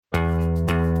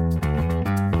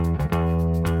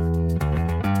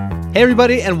Hey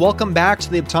everybody, and welcome back to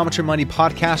the Optometry Money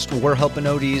Podcast, where we're helping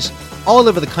ODs all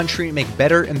over the country make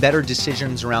better and better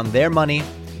decisions around their money,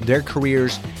 their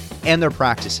careers, and their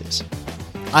practices.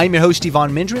 I'm your host,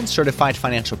 Yvonne Mindrin, certified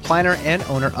financial planner and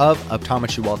owner of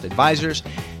Optometry Wealth Advisors,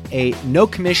 a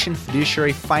no-commission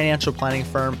fiduciary financial planning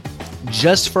firm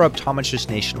just for optometrists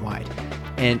nationwide.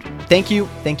 And thank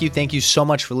you so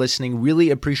much for listening. Really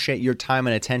appreciate your time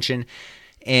and attention.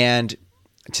 And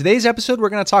today's episode, we're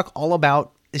going to talk all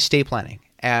about estate planning.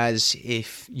 As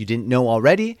if you didn't know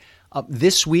already,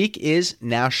 this week is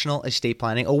National Estate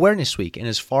Planning Awareness Week. And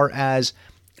as far as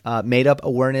made up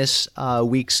awareness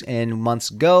weeks and months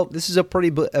go, this is a pretty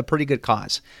good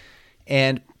cause.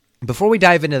 And before we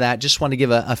dive into that, just want to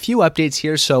give a few updates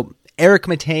here. So Eric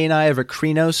Matei and I of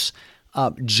Acrinos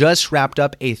just wrapped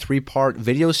up a 3-part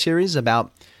video series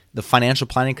about the financial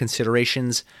planning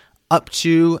considerations up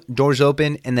to doors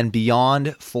open and then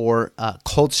beyond for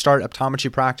cold start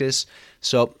optometry practice.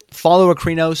 So follow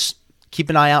Acrinos, keep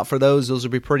an eye out for those. Those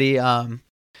will be pretty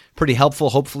helpful,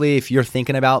 hopefully, if you're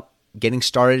thinking about getting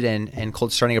started and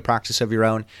cold starting a practice of your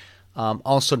own.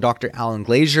 Also, Dr. Alan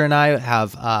Glazier and I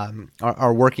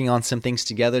are working on some things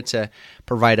together to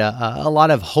provide a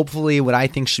lot of, hopefully, what I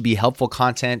think should be helpful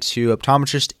content to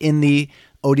optometrists in the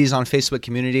ODs on Facebook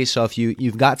community. So if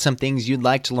you've got some things you'd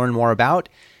like to learn more about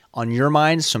on your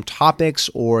mind, some topics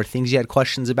or things you had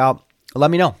questions about,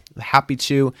 let me know. I'm happy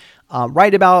to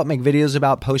write about, make videos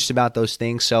about, post about those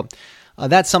things. So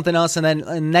that's something else. And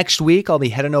then next week, I'll be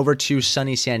heading over to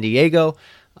sunny San Diego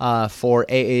for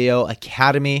AAO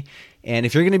Academy. And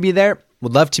if you're going to be there,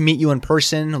 would love to meet you in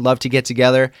person, love to get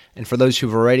together. And for those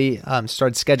who've already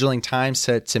started scheduling times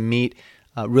to meet,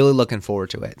 really looking forward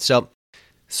to it. So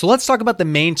let's talk about the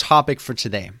main topic for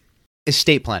today,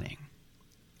 estate planning.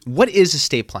 What is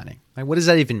estate planning? Right? What does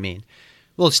that even mean?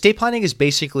 Well, estate planning is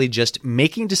basically just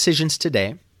making decisions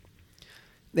today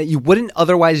that you wouldn't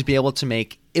otherwise be able to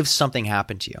make if something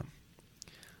happened to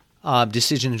you.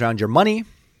 Decisions around your money,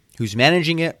 who's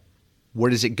managing it,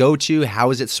 where does it go to, how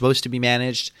is it supposed to be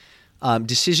managed,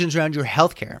 decisions around your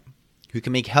healthcare, who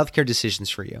can make healthcare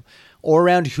decisions for you, or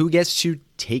around who gets to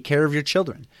take care of your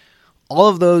children. All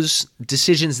of those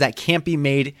decisions that can't be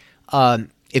made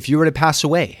if you were to pass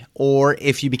away or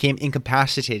if you became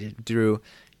incapacitated through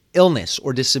illness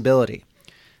or disability.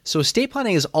 So estate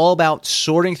planning is all about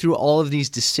sorting through all of these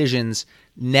decisions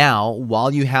now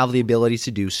while you have the ability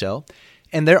to do so.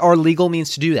 And there are legal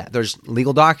means to do that. There's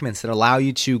legal documents that allow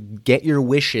you to get your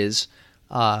wishes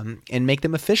and make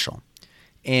them official.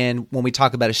 And when we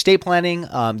talk about estate planning,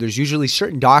 there's usually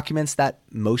certain documents that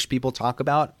most people talk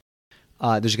about.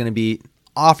 There's going to be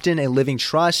often a living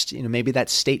trust. Maybe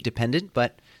that's state dependent,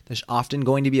 but there's often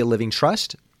going to be a living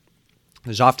trust.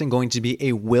 There's often going to be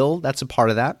a will that's a part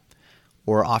of that,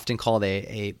 or often called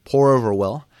a pour-over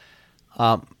will.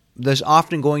 There's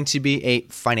often going to be a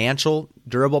financial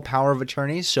durable power of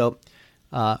attorney, so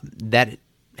that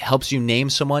helps you name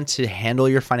someone to handle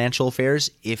your financial affairs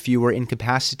if you were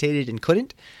incapacitated and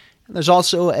couldn't. And there's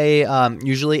also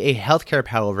usually a healthcare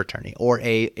power of attorney or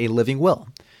a living will,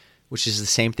 which is the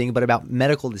same thing but about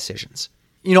medical decisions.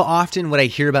 Often what I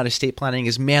hear about estate planning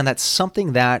is, man, that's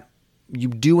something that you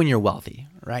do when you're wealthy,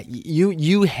 right?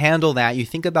 You handle that. You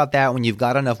think about that when you've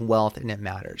got enough wealth and it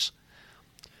matters.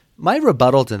 My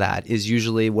rebuttal to that is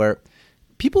usually where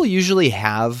people usually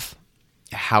have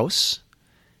a house.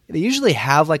 They usually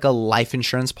have like a life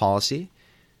insurance policy.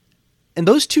 And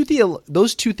those two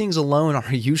things alone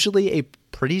are usually a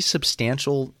pretty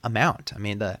substantial amount. I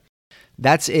mean,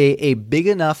 that's a big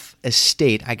enough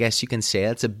estate, I guess you can say.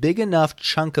 That's a big enough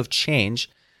chunk of change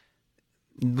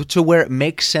to where it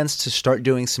makes sense to start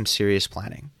doing some serious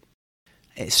planning,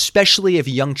 especially if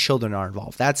young children are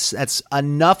involved. That's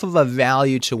enough of a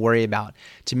value to worry about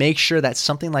to make sure that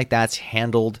something like that's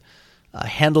handled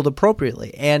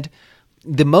appropriately. And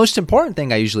the most important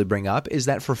thing I usually bring up is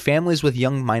that for families with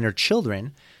young minor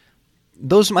children,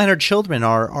 those minor children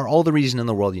are all the reason in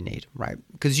the world you need, right?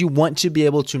 Because you want to be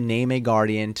able to name a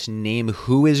guardian, to name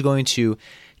who is going to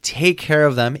take care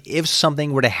of them if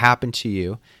something were to happen to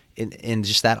you in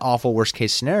just that awful worst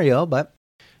case scenario. But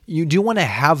you do want to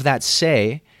have that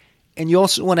say, and you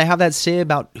also want to have that say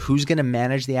about who's going to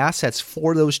manage the assets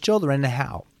for those children and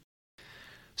how.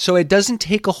 So it doesn't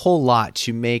take a whole lot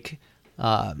to make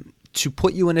to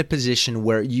put you in a position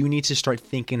where you need to start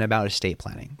thinking about estate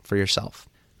planning for yourself.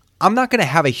 I'm not going to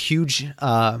have a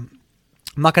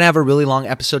really long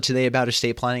episode today about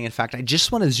estate planning. In fact, I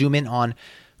just want to zoom in on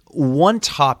one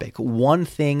topic, one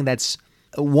thing that's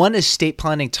one estate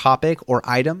planning topic or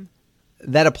item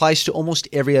that applies to almost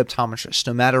every optometrist,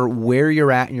 no matter where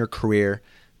you're at in your career,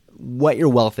 what your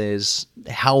wealth is,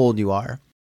 how old you are.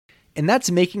 And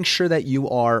that's making sure that you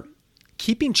are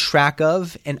keeping track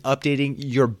of and updating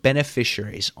your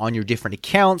beneficiaries on your different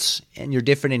accounts and your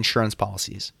different insurance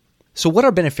policies. So what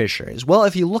are beneficiaries? Well,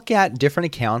 if you look at different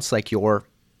accounts like your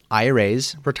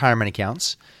IRAs, retirement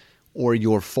accounts, or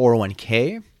your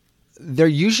 401k, they're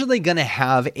usually going to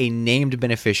have a named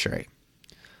beneficiary.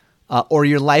 Or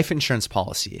your life insurance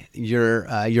policy.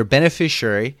 Your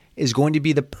beneficiary is going to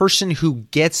be the person who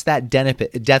gets that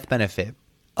death benefit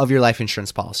of your life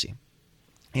insurance policy.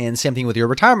 And same thing with your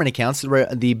retirement accounts.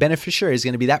 The beneficiary is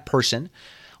going to be that person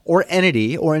or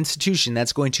entity or institution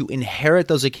that's going to inherit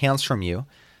those accounts from you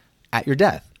at your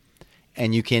death.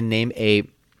 And you can name a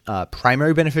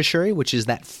primary beneficiary, which is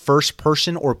that first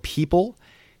person or people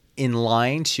in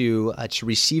line to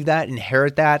receive that,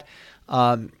 inherit that.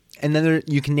 And then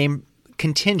you can name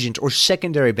contingent or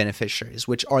secondary beneficiaries,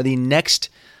 which are the next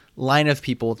line of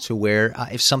people to where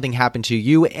if something happened to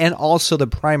you and also the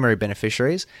primary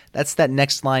beneficiaries, that's that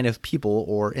next line of people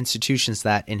or institutions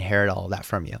that inherit all of that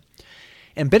from you.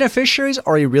 And beneficiaries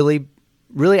are a really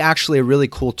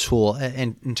cool tool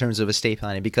in terms of estate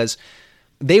planning because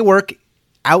they work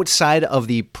outside of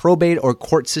the probate or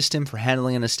court system for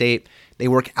handling an estate. They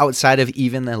work outside of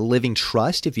even a living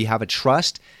trust. If you have a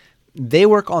trust, they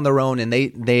work on their own, and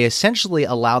they essentially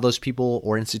allow those people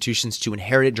or institutions to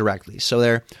inherit it directly. So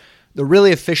they're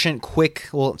really efficient, quick,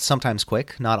 well, sometimes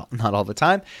quick, not all the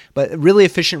time, but really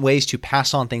efficient ways to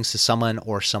pass on things to someone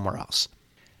or somewhere else.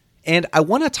 And I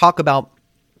want to talk about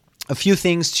a few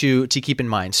things to keep in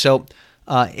mind. So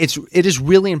it is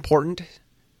really important,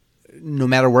 no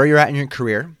matter where you're at in your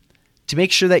career, to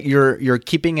make sure that you're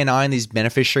keeping an eye on these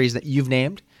beneficiaries that you've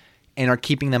named and are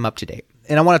keeping them up to date.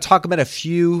 And I want to talk about a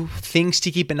few things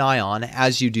to keep an eye on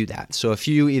as you do that. So a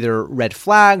few either red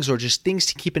flags or just things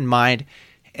to keep in mind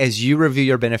as you review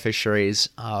your beneficiaries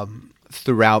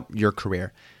throughout your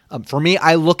career. For me,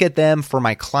 I look at them for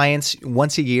my clients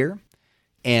once a year,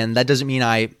 and that doesn't mean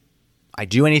I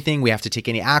do anything. We have to take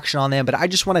any action on them, but I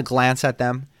just want to glance at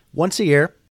them once a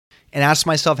year and ask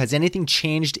myself, has anything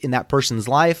changed in that person's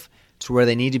life to where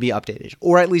they need to be updated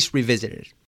or at least revisited?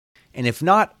 And if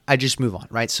not, I just move on,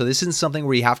 right? So this isn't something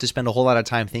where you have to spend a whole lot of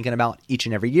time thinking about each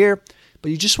and every year,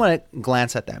 but you just want to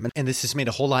glance at them. And this is made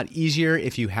a whole lot easier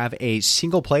if you have a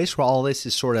single place where all this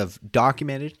is sort of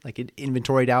documented, like it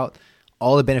inventoried out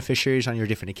all the beneficiaries on your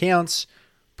different accounts,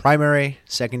 primary,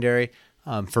 secondary.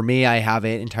 For me, I have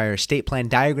an entire estate plan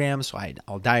diagram, so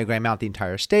I'll diagram out the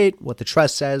entire estate, what the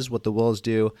trust says, what the wills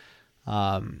do,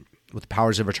 what the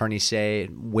powers of attorney say,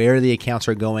 where the accounts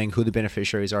are going, who the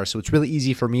beneficiaries are. So it's really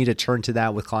easy for me to turn to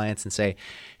that with clients and say,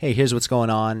 hey, here's what's going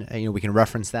on. We can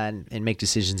reference that and make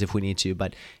decisions if we need to.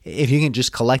 But if you can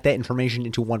just collect that information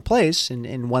into one place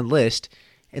in one list,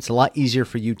 it's a lot easier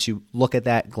for you to look at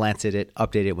that, glance at it,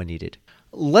 update it when needed.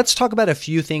 Let's talk about a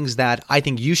few things that I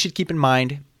think you should keep in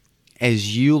mind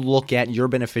as you look at your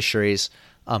beneficiaries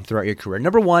throughout your career.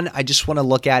 Number one, I just want to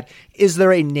look at, is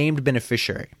there a named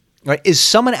beneficiary? Right? Is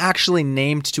someone actually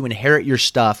named to inherit your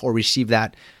stuff or receive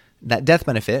that death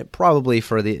benefit, probably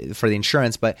for the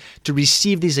insurance, but to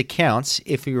receive these accounts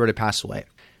if you were to pass away?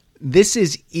 This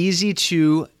is easy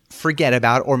to forget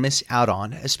about or miss out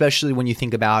on, especially when you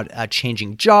think about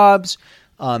changing jobs.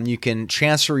 You can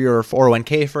transfer your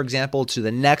 401k, for example, to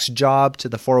the next job, to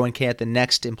the 401k at the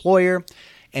next employer,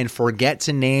 and forget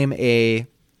to name a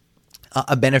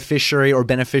beneficiary or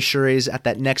beneficiaries at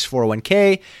that next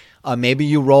 401k. Maybe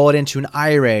you roll it into an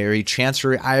IRA or you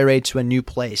transfer your IRA to a new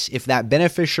place. If that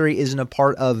beneficiary isn't a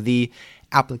part of the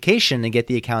application to get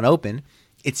the account open,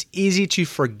 it's easy to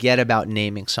forget about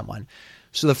naming someone.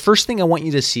 So the first thing I want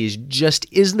you to see is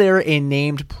is there a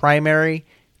named primary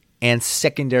and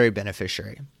secondary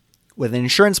beneficiary? With an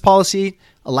insurance policy,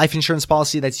 a life insurance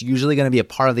policy, that's usually going to be a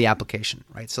part of the application,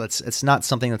 right? So it's not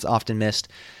something that's often missed.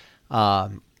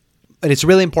 But it's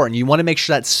really important. You want to make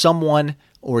sure that someone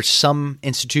or some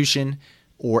institution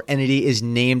or entity is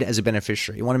named as a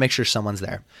beneficiary. You want to make sure someone's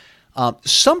there.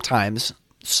 Sometimes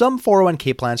some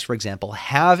 401k plans, for example,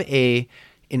 have an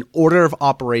order of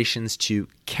operations to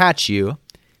catch you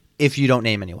if you don't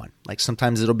name anyone. Like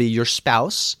sometimes it'll be your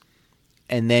spouse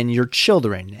and then your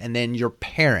children and then your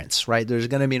parents, right? There's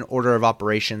going to be an order of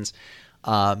operations,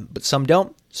 but some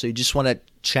don't. So you just want to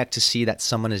check to see that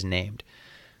someone is named.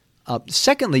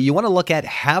 Secondly, you want to look at,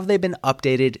 have they been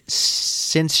updated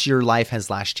since your life has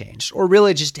last changed? Or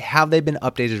really just, have they been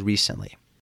updated recently?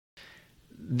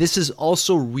 This is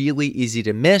also really easy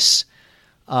to miss.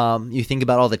 You think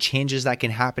about all the changes that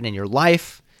can happen in your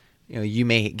life. You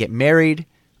may get married.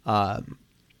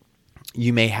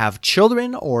 You may have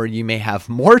children, or you may have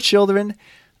more children.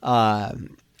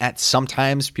 At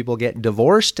sometimes people get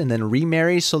divorced and then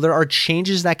remarry. So there are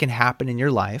changes that can happen in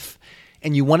your life.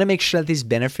 And you want to make sure that these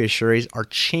beneficiaries are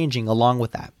changing along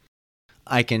with that.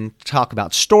 I can talk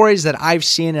about stories that I've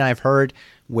seen and I've heard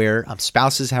where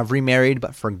spouses have remarried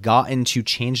but forgotten to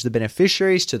change the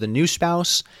beneficiaries to the new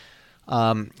spouse.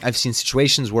 I've seen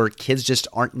situations where kids just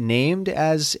aren't named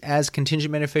as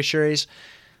contingent beneficiaries,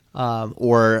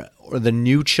 or the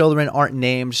new children aren't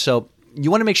named. So you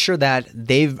want to make sure that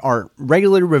they are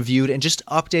regularly reviewed and just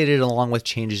updated along with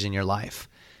changes in your life.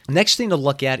 Next thing to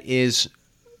look at is,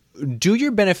 do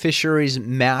your beneficiaries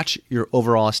match your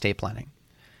overall estate planning?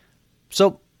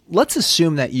 So let's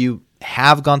assume that you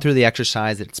have gone through the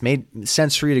exercise, that it's made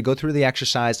sense for you to go through the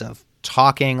exercise of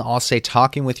talking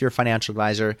with your financial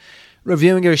advisor,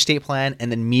 reviewing your estate plan, and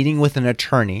then meeting with an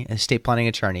attorney, an estate planning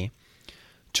attorney,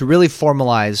 to really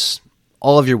formalize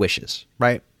all of your wishes,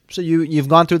 right? So you've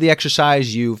gone through the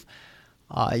exercise, you've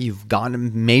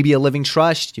gotten maybe a living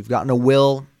trust, you've gotten a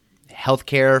will,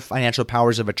 healthcare, financial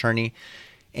powers of attorney,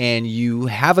 and you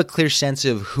have a clear sense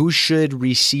of who should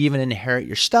receive and inherit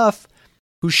your stuff,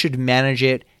 who should manage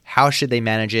it, how should they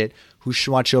manage it, who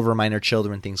should watch over minor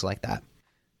children, things like that.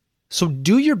 So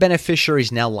do your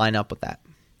beneficiaries now line up with that?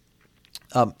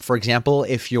 For example,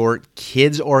 if your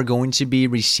kids are going to be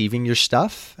receiving your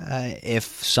stuff, if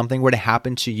something were to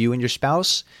happen to you and your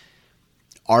spouse,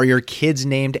 are your kids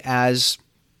named as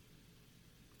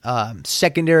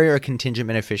secondary or contingent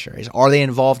beneficiaries? Are they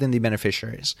involved in the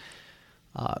beneficiaries?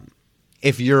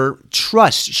 If your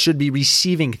trust should be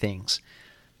receiving things,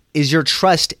 is your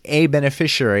trust a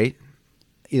beneficiary,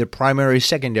 either primary or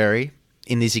secondary,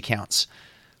 in these accounts?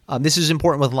 This is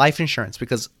important with life insurance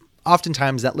because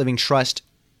oftentimes that living trust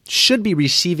should be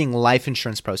receiving life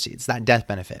insurance proceeds, that death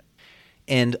benefit.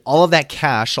 And all of that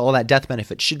cash, all of that death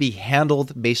benefit should be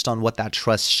handled based on what that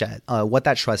trust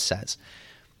says.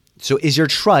 So is your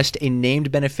trust a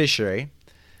named beneficiary,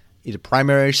 either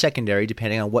primary or secondary,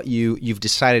 depending on what you've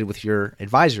decided with your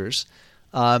advisors,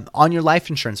 on your life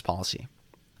insurance policy?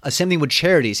 Same thing with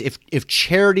charities. If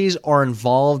charities are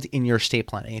involved in your estate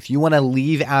planning, if you want to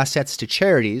leave assets to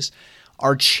charities,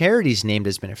 are charities named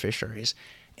as beneficiaries?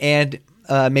 And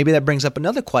maybe that brings up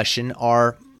another question: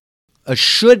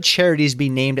 should charities be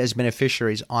named as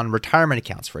beneficiaries on retirement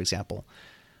accounts, for example?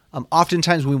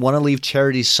 Oftentimes we want to leave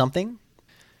charities something,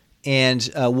 and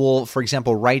we'll, for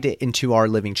example, write it into our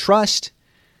living trust.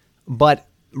 But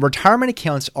retirement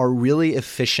accounts are really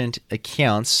efficient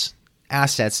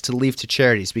assets to leave to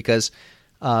charities because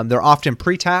they're often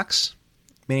pre-tax,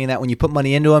 meaning that when you put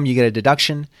money into them, you get a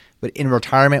deduction. But in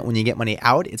retirement, when you get money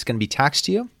out, it's going to be taxed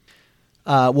to you.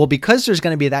 Well, because there's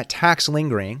going to be that tax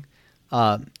lingering,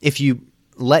 if you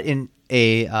let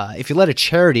a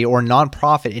charity or a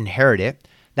nonprofit inherit it,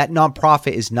 that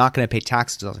nonprofit is not going to pay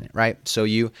taxes on it, right? So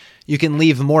you can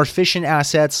leave more efficient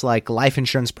assets like life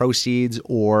insurance proceeds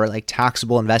or like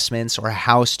taxable investments or a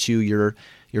house to your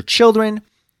children,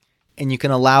 and you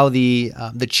can allow the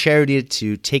charity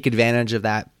to take advantage of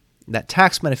that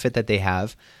tax benefit that they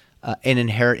have and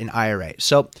inherit an IRA.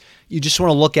 So you just want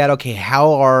to look at, okay,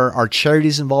 how are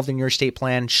charities involved in your estate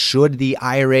plan? Should the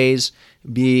IRAs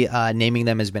be naming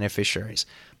them as beneficiaries?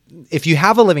 If you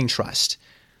have a living trust,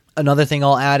 another thing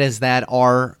I'll add is that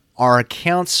are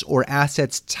accounts or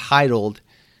assets titled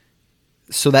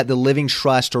so that the living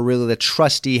trust or really the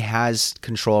trustee has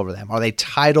control over them? Are they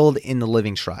titled in the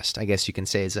living trust? I guess you can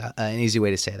say is an easy way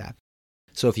to say that.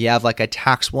 So if you have like a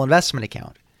taxable investment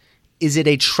account, is it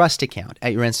a trust account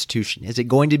at your institution? Is it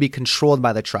going to be controlled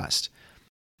by the trust?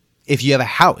 If you have a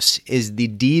house, is the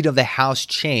deed of the house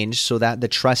changed so that the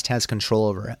trust has control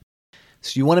over it?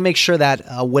 So you want to make sure that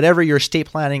whatever your estate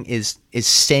planning is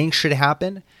saying should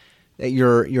happen, that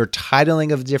your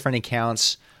titling of different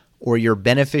accounts or your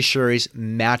beneficiaries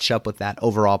match up with that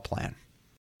overall plan.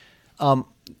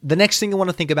 The next thing you want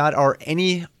to think about are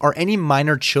any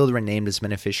minor children named as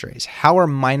beneficiaries. How are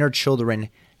minor children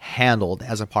handled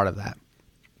as a part of that?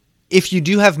 If you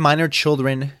do have minor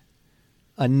children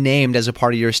named as a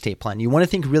part of your estate plan, you want to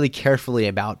think really carefully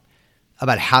about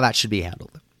how that should be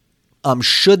handled.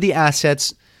 Should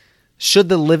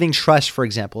the living trust, for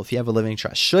example, if you have a living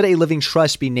trust, should a living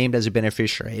trust be named as a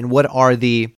beneficiary? And what are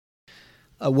the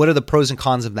pros and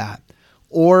cons of that?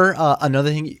 Or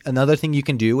another thing you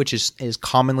can do, which is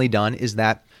commonly done, is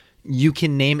that you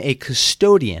can name a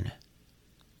custodian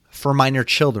for minor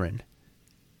children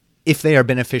if they are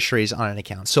beneficiaries on an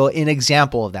account. So an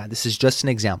example of that, this is just an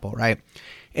example, right?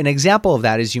 An example of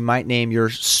that is you might name your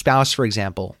spouse, for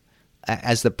example,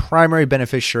 as the primary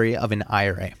beneficiary of an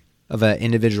IRA, of an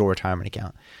individual retirement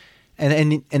account.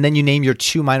 And then you name your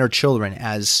two minor children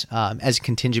as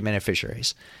contingent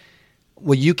beneficiaries.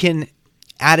 Well, you can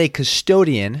add a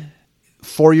custodian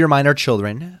for your minor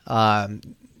children.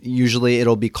 Usually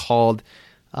it'll be called,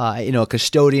 a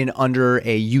custodian under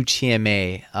a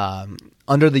UTMA,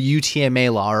 under the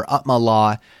UTMA law or UTMA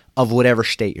law of whatever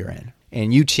state you're in.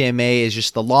 And UTMA is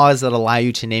just the laws that allow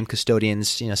you to name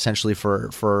custodians, essentially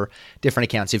for different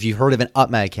accounts. If you've heard of an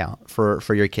UTMA account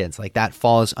for your kids, like that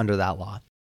falls under that law.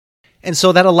 And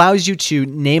so that allows you to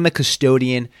name a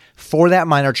custodian for that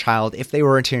minor child if they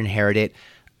were to inherit it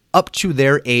up to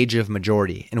their age of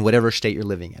majority in whatever state you're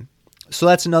living in. So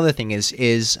that's another thing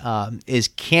is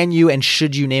can you and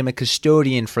should you name a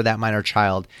custodian for that minor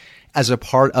child as a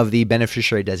part of the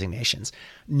beneficiary designations?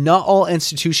 Not all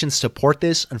institutions support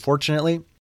this, unfortunately.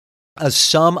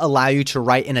 Some allow you to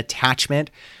write an attachment,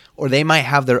 or they might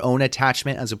have their own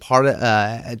attachment as a part of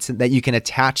that you can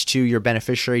attach to your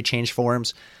beneficiary change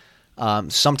forms.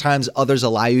 Sometimes others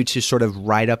allow you to sort of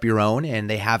write up your own, and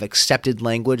they have accepted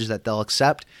language that they'll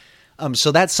accept.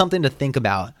 So that's something to think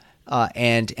about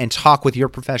and talk with your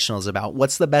professionals about.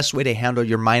 What's the best way to handle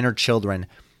your minor children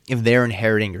if they're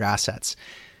inheriting your assets?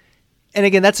 And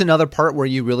again, that's another part where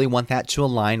you really want that to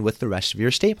align with the rest of your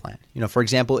estate plan. For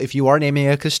example, if you are naming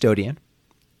a custodian,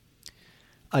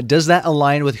 does that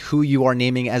align with who you are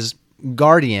naming as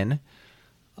guardian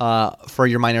for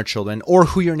your minor children, or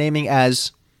who you're naming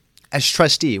as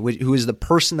trustee, who is the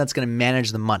person that's going to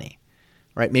manage the money,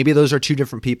 right? Maybe those are two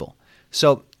different people.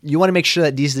 So you want to make sure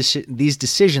that these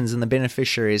decisions and the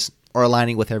beneficiaries are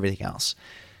aligning with everything else.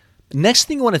 Next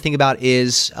thing you want to think about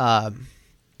is,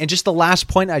 and just the last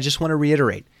point I just want to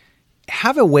reiterate,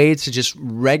 have a way to just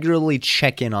regularly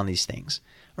check in on these things,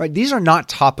 right? These are not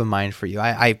top of mind for you.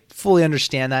 I fully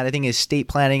understand that. I think estate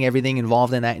planning, everything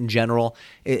involved in that in general,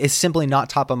 is simply not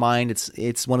top of mind.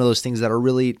 It's one of those things that are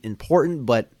really important,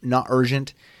 but not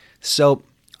urgent. So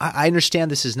I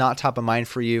understand this is not top of mind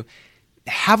for you.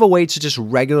 Have a way to just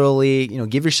regularly,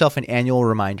 give yourself an annual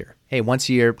reminder. Hey, once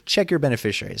a year, check your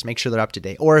beneficiaries, make sure they're up to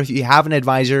date. Or if you have an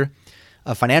advisor,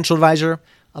 a financial advisor,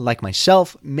 like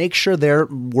myself, make sure they're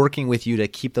working with you to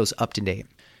keep those up to date.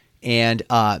 And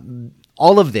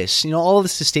all of this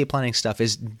estate planning stuff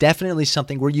is definitely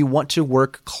something where you want to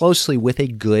work closely with a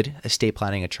good estate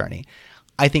planning attorney.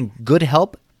 I think good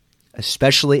help,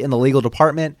 especially in the legal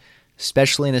department,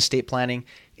 especially in estate planning,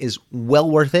 is well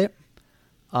worth it.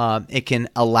 It can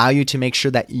allow you to make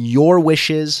sure that your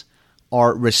wishes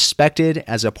are respected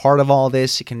as a part of all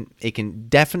this. It can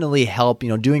definitely help,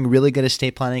 doing really good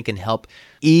estate planning can help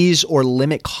ease or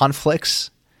limit conflicts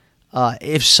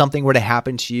if something were to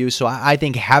happen to you. So I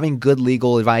think having good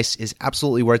legal advice is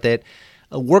absolutely worth it.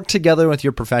 Work together with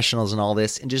your professionals and all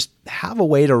this, and just have a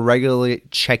way to regularly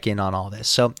check in on all this.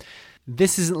 So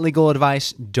this isn't legal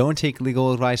advice. Don't take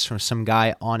legal advice from some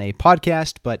guy on a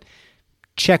podcast, but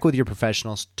check with your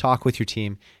professionals, talk with your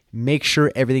team, make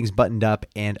sure everything's buttoned up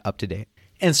and up to date.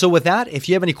 And so with that, if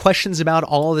you have any questions about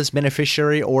all of this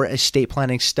beneficiary or estate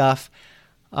planning stuff,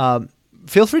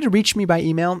 feel free to reach me by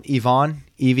email, Yvonne,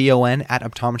 EVON, at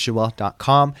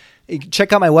optometrywealth.com.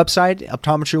 Check out my website,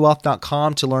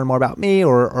 optometrywealth.com, to learn more about me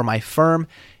or my firm.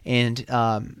 And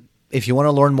if you want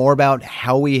to learn more about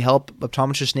how we help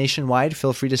optometrists nationwide,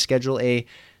 feel free to schedule a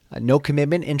no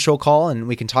commitment intro call, and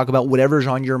we can talk about whatever's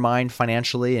on your mind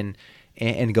financially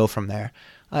and go from there.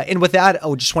 And with that,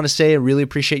 I just want to say I really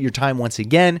appreciate your time once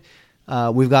again.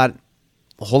 We've got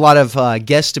a whole lot of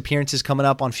guest appearances coming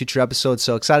up on future episodes,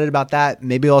 so excited about that.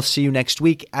 Maybe I'll see you next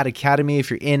week at Academy if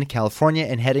you're in California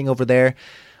and heading over there.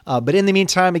 But in the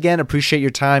meantime, again, appreciate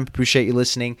your time, appreciate you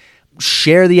listening.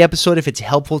 Share the episode if it's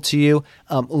helpful to you.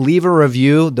 Leave a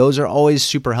review. Those are always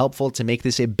super helpful to make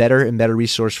this a better and better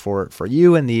resource for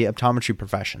you and the optometry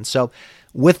profession. So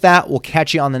with that, we'll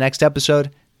catch you on the next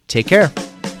episode. Take care.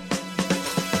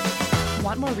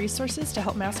 Want more resources to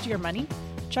help master your money?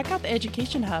 Check out the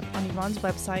Education Hub on Yvonne's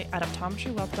website at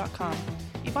optometrywealth.com.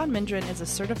 Yvonne Mindren is a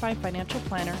certified financial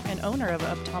planner and owner of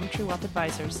Optometry Wealth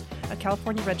Advisors, a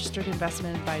California registered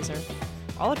investment advisor.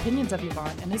 All opinions of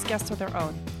Yvonne and his guests are their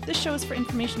own. This show is for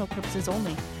informational purposes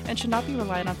only and should not be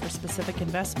relied on for specific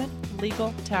investment,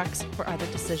 legal, tax, or other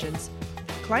decisions.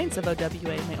 Clients of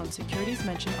OWA may own securities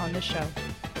mentioned on this show.